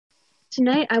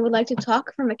Tonight, I would like to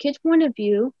talk from a kid's point of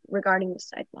view regarding the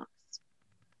sidewalks.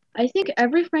 I think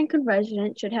every Franklin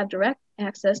resident should have direct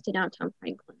access to downtown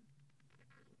Franklin.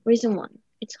 Reason 1.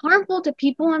 It's harmful to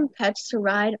people and pets to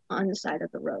ride on the side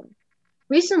of the road.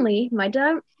 Recently, my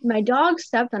dog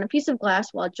stepped on a piece of glass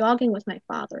while jogging with my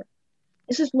father.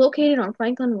 This is located on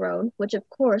Franklin Road, which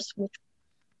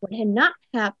would have not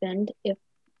happened if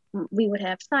we would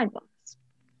have sidewalks.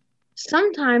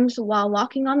 Sometimes while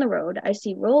walking on the road, I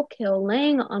see roadkill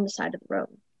laying on the side of the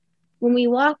road. When we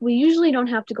walk, we usually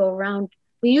have to go around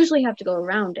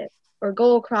it or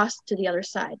go across to the other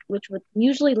side, which would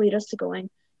usually lead us to going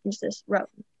into this road.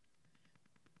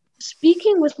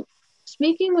 Speaking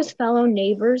with fellow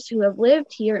neighbors who have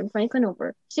lived here in Franklin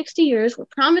over 60 years, we're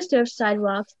promised to have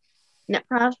sidewalks, and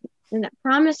that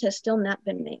promise has still not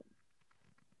been made.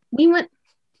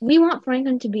 We want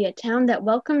Franklin to be a town that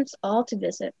welcomes all to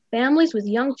visit. Families with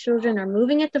young children are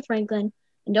moving into Franklin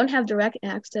and don't have direct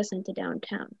access into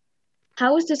downtown.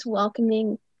 How is this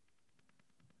welcoming,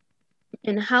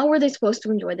 and how are they supposed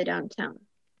to enjoy the downtown?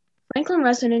 Franklin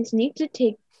residents need to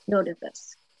take note of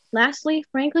this. Lastly,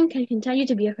 Franklin can continue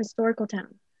to be a historical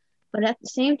town, but at the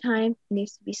same time, it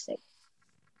needs to be safe.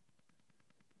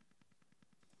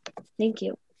 Thank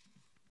you.